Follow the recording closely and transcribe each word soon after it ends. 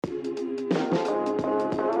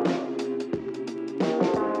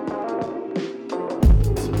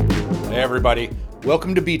Hey everybody,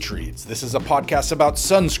 welcome to Beach Reads. This is a podcast about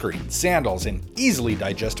sunscreen, sandals, and easily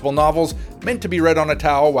digestible novels meant to be read on a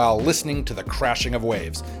towel while listening to the crashing of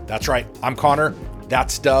waves. That's right, I'm Conor,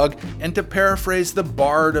 that's Doug, and to paraphrase the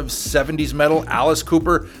bard of 70s metal, Alice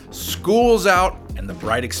Cooper, school's out and the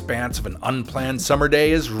bright expanse of an unplanned summer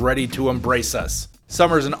day is ready to embrace us.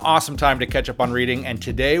 Summer is an awesome time to catch up on reading, and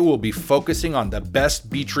today we'll be focusing on the best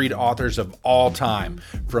beach read authors of all time,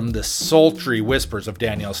 from the sultry whispers of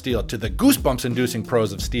Danielle Steele to the goosebumps-inducing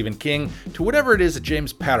prose of Stephen King to whatever it is that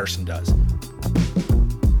James Patterson does.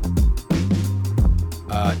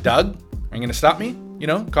 Doug, are you going to stop me? You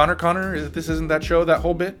know, Connor, this isn't that show, that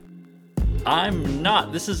whole bit? I'm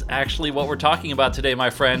not. This is actually what we're talking about today, my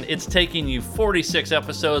friend. It's taking you 46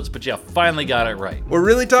 episodes, but you finally got it right. We're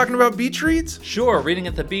really talking about beach reads? Sure, reading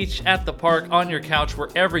at the beach, at the park, on your couch,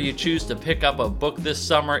 wherever you choose to pick up a book this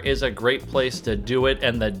summer is a great place to do it,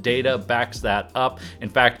 and the data backs that up. In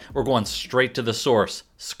fact, we're going straight to the source.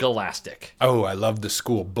 Scholastic. Oh, I loved the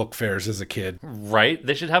school book fairs as a kid. Right?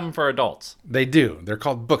 They should have them for adults. They do. They're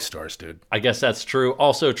called bookstores, dude. I guess that's true.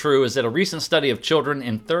 Also true is that a recent study of children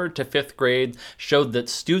in 3rd to 5th grade showed that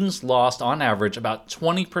students lost, on average, about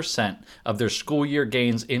 20% of their school year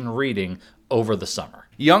gains in reading over the summer.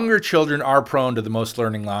 Younger children are prone to the most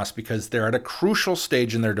learning loss because they're at a crucial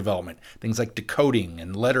stage in their development. Things like decoding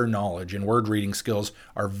and letter knowledge and word reading skills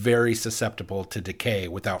are very susceptible to decay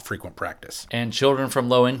without frequent practice. And children from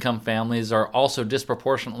low-income families are also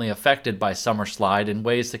disproportionately affected by summer slide in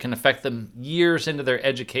ways that can affect them years into their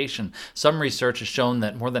education. Some research has shown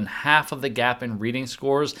that more than half of the gap in reading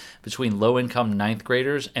scores between low-income 9th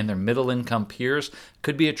graders and their middle-income peers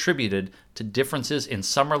could be attributed to differences in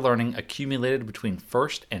summer learning accumulated between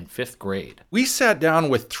 1st and 5th grade. We sat down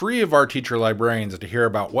with 3 of our teacher librarians to hear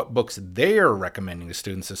about what books they are recommending to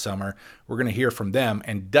students this summer. We're going to hear from them,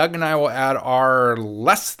 and Doug and I will add our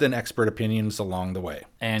less than expert opinions along the way.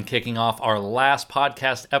 And kicking off our last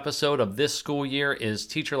podcast episode of this school year is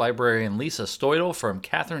teacher librarian Lisa Stoidel from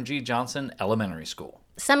Catherine G. Johnson Elementary School.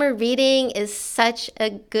 Summer reading is such a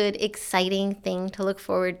good, exciting thing to look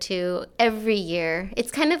forward to every year.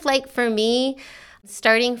 It's kind of like, for me,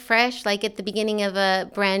 starting fresh, like at the beginning of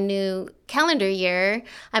a brand new calendar year.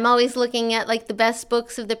 I'm always looking at like the best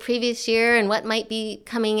books of the previous year and what might be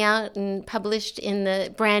coming out and published in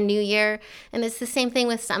the brand new year. And it's the same thing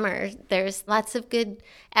with summer. There's lots of good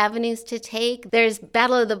avenues to take. There's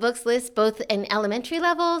Battle of the Books list, both in elementary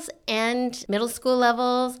levels and middle school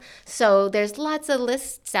levels. So there's lots of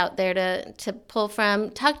lists out there to pull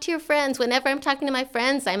from. Talk to your friends. Whenever I'm talking to my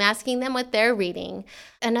friends, I'm asking them what they're reading.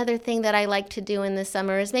 Another thing that I like to do in the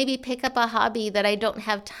summer is maybe pick up a hobby that I don't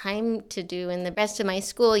have time to do in the rest of my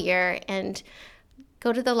school year and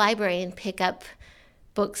go to the library and pick up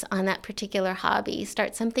books on that particular hobby.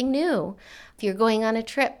 Start something new. If you're going on a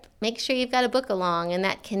trip, make sure you've got a book along, and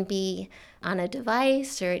that can be on a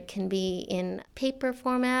device or it can be in paper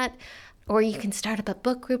format, or you can start up a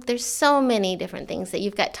book group. There's so many different things that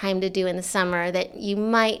you've got time to do in the summer that you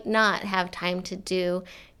might not have time to do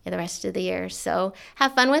the rest of the year. So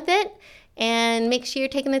have fun with it and make sure you're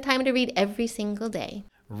taking the time to read every single day.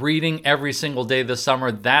 Reading every single day this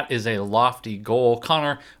summer, that is a lofty goal.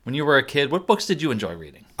 Connor, when you were a kid, what books did you enjoy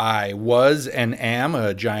reading? I was and am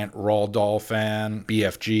a giant Roald Dahl fan,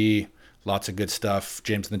 BFG, lots of good stuff,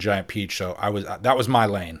 James and the Giant Peach, so that was my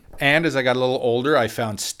lane. And as I got a little older, I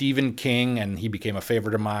found Stephen King, and he became a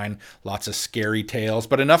favorite of mine. Lots of scary tales,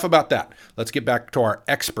 but enough about that. Let's get back to our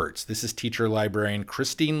experts. This is teacher librarian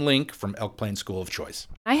Christine Link from Elk Plain School of Choice.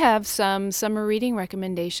 I have some summer reading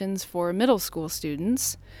recommendations for middle school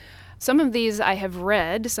students. Some of these I have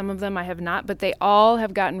read, some of them I have not, but they all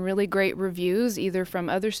have gotten really great reviews, either from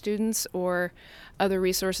other students or other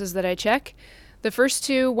resources that I check. The first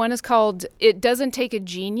two, one is called It Doesn't Take a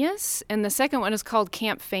Genius, and the second one is called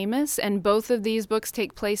Camp Famous, and both of these books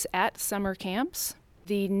take place at summer camps.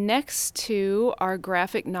 The next two are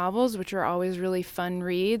graphic novels, which are always really fun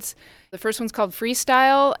reads. The first one's called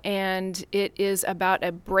Freestyle, and it is about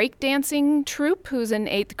a breakdancing troupe who's in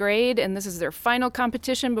 8th grade, and this is their final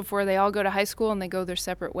competition before they all go to high school and they go their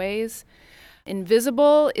separate ways.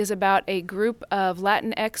 Invisible is about a group of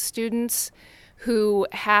Latinx students who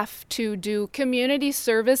have to do community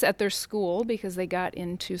service at their school because they got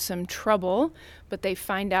into some trouble, but they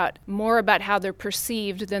find out more about how they're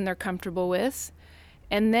perceived than they're comfortable with.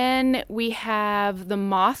 And then we have The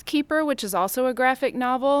Moth Keeper, which is also a graphic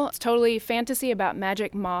novel. It's totally fantasy about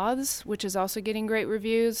magic moths, which is also getting great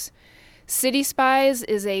reviews. City Spies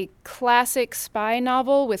is a classic spy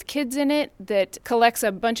novel with kids in it that collects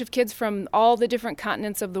a bunch of kids from all the different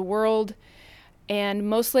continents of the world. And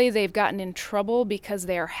mostly they've gotten in trouble because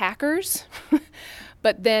they are hackers.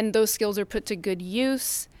 but then those skills are put to good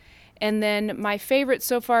use. And then my favorite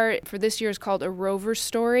so far for this year is called A Rover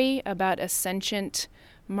Story, about a sentient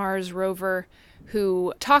Mars rover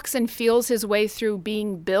who talks and feels his way through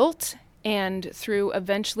being built and through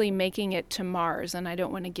eventually making it to Mars. And I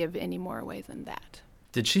don't want to give any more away than that.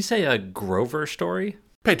 Did she say a Grover story?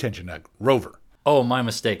 Pay attention, Doug. Rover. Oh, my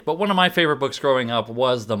mistake. But one of my favorite books growing up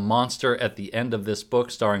was The Monster at the End of This Book,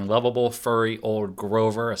 starring lovable, furry old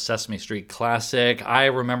Grover, a Sesame Street classic. I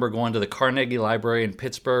remember going to the Carnegie Library in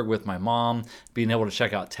Pittsburgh with my mom, being able to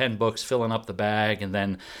check out 10 books, filling up the bag, and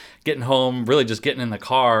then getting home, really just getting in the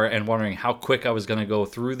car and wondering how quick I was going to go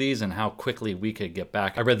through these and how quickly we could get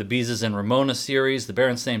back. I read the Beezus and Ramona series, the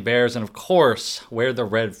Berenstain Bears, and of course, Where the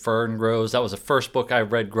Red Fern Grows. That was the first book I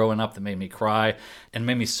read growing up that made me cry and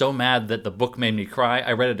made me so mad that the book made me cry.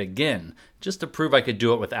 I read it again just to prove I could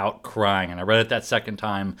do it without crying. And I read it that second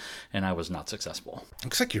time, and I was not successful.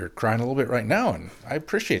 Looks like you're crying a little bit right now, and I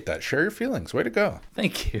appreciate that. Share your feelings. Way to go.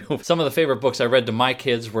 Thank you. Some of the favorite books I read to my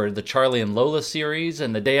kids were the Charlie and Lola series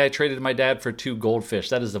and The Day I Traded My Dad for Two Goldfish.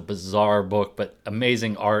 That is a bizarre book, but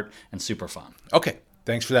amazing art and super fun. Okay.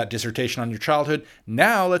 Thanks for that dissertation on your childhood.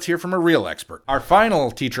 Now let's hear from a real expert. Our final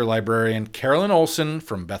teacher librarian, Carolyn Olson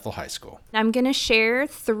from Bethel High School. I'm going to share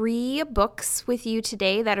 3 books with you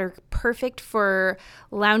today that are perfect for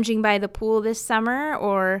lounging by the pool this summer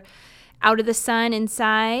or out of the sun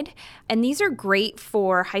inside. And these are great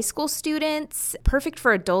for high school students, perfect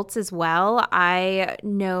for adults as well. I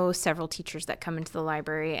know several teachers that come into the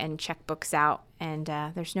library and check books out, and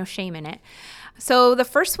there's no shame in it. So the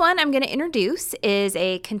first one I'm going to introduce is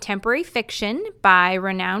a contemporary fiction by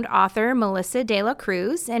renowned author Melissa de la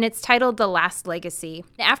Cruz, and it's titled The Last Legacy.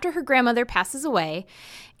 After her grandmother passes away,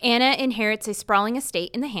 Anna inherits a sprawling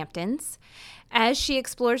estate in the Hamptons. As she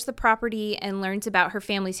explores the property and learns about her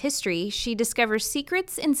family's history, she discovers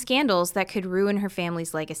secrets and scandals that could ruin her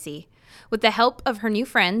family's legacy. With the help of her new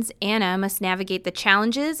friends, Anna must navigate the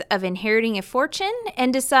challenges of inheriting a fortune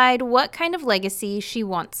and decide what kind of legacy she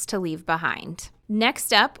wants to leave behind.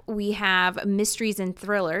 Next up, we have mysteries and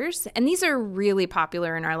thrillers, and these are really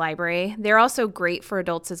popular in our library. They're also great for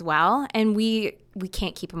adults as well, and we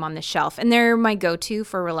can't keep them on the shelf, and they're my go-to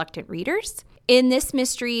for reluctant readers. In this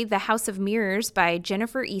mystery, The House of Mirrors by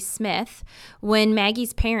Jennifer E. Smith, when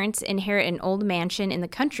Maggie's parents inherit an old mansion in the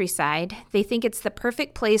countryside, they think it's the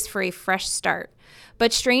perfect place for a fresh start.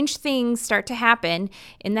 But strange things start to happen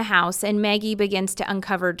in the house, and Maggie begins to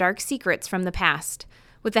uncover dark secrets from the past.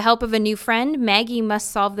 With the help of a new friend, Maggie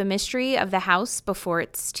must solve the mystery of the house before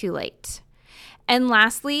it's too late. And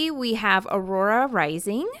lastly, we have Aurora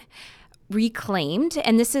Rising, Reclaimed,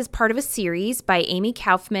 and this is part of a series by Amy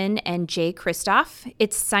Kaufman and Jay Kristoff.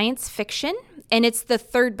 It's science fiction, and it's the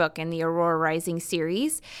 3rd book in the Aurora Rising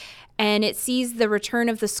series, and it sees the return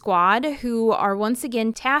of the squad, who are once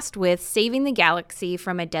again tasked with saving the galaxy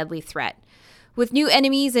from a deadly threat. With new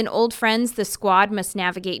enemies and old friends, the squad must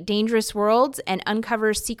navigate dangerous worlds and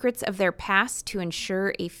uncover secrets of their past to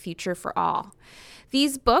ensure a future for all.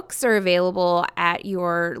 These books are available at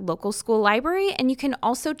your local school library, and you can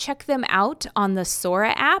also check them out on the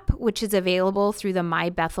Sora app, which is available through the My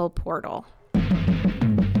Bethel portal.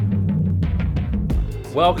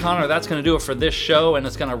 Well, Connor, that's going to do it for this show, and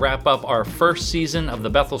it's going to wrap up our first season of the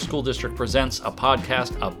Bethel School District Presents, a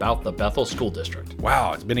podcast about the Bethel School District.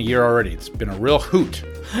 Wow, it's been a year already. It's been a real hoot.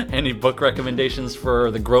 Any book recommendations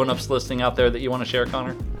for the grown-ups listening out there that you want to share,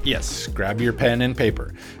 Connor? Yes, grab your pen and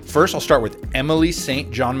paper. First, I'll start with Emily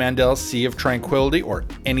St. John Mandel's Sea of Tranquility, or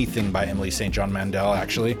anything by Emily St. John Mandel,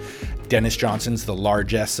 actually. Dennis Johnson's The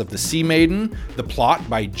Largesse of the Sea Maiden, The Plot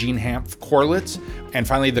by Jean Hanff Corlitz, and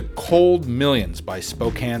finally The Cold Millions by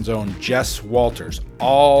Spokane's own Jess Walters.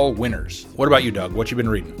 All winners. What about you, Doug? What you been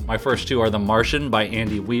reading? My first 2 are The Martian by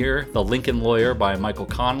Andy Weir, The Lincoln Lawyer by Michael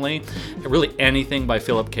Conley, really anything by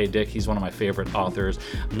Philip K. Dick. He's one of my favorite authors.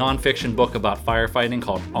 A nonfiction book about firefighting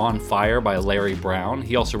called On Fire by Larry Brown.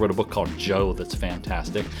 He also wrote a book called Joe that's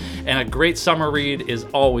fantastic. And a great summer read is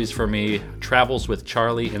always for me, Travels with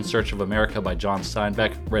Charlie in Search of America by John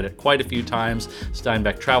Steinbeck. Read it quite a few times.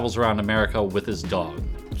 Steinbeck travels around America with his dog.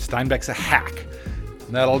 Steinbeck's a hack.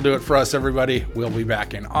 That'll do it for us, everybody. We'll be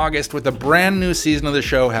back in August with a brand new season of the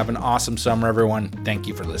show. Have an awesome summer, everyone. Thank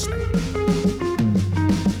you for listening.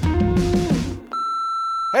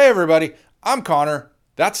 Hey, everybody. I'm Connor.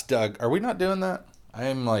 That's Doug. Are we not doing that? I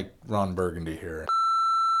am like Ron Burgundy here.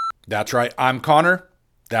 That's right. I'm Connor.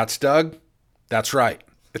 That's Doug. That's right.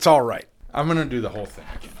 It's all right. I'm going to do the whole thing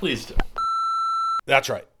again. Please do. That's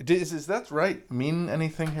right. Is that right mean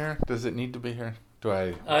anything here? Does it need to be here?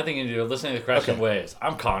 I think you do. Listening to the Crashing Waves.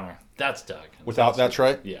 I'm Connor. That's Doug. Without that's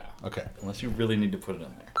right? Yeah. Okay. Unless you really need to put it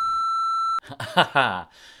in there. Ha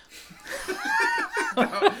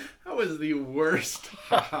That was the worst.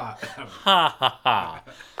 ha ha.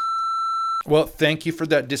 Well, thank you for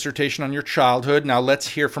that dissertation on your childhood. Now let's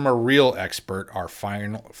hear from a real expert, our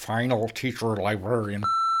final teacher librarian.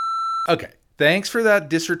 Okay, thanks for that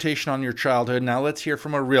dissertation on your childhood. Now let's hear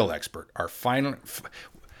from a real expert, our final...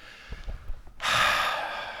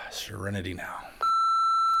 Serenity now.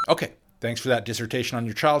 Okay, thanks for that dissertation on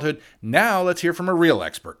your childhood. Now let's hear from a real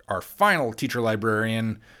expert, our final teacher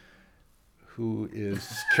librarian, who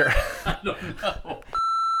is... I don't know.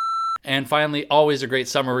 And finally, always a great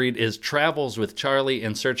summer read is Travels with Charlie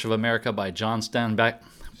in Search of America by John Steinbeck.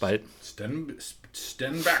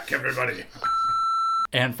 Stand back, everybody.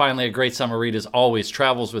 And finally, a great summer read is always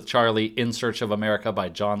Travels with Charlie in Search of America by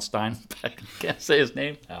John Steinbeck. Can't say his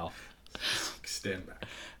name now. Stand back.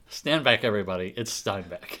 Stand back, everybody. It's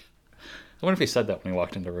Steinbeck. I wonder if he said that when he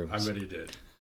walked into rooms. I bet he did.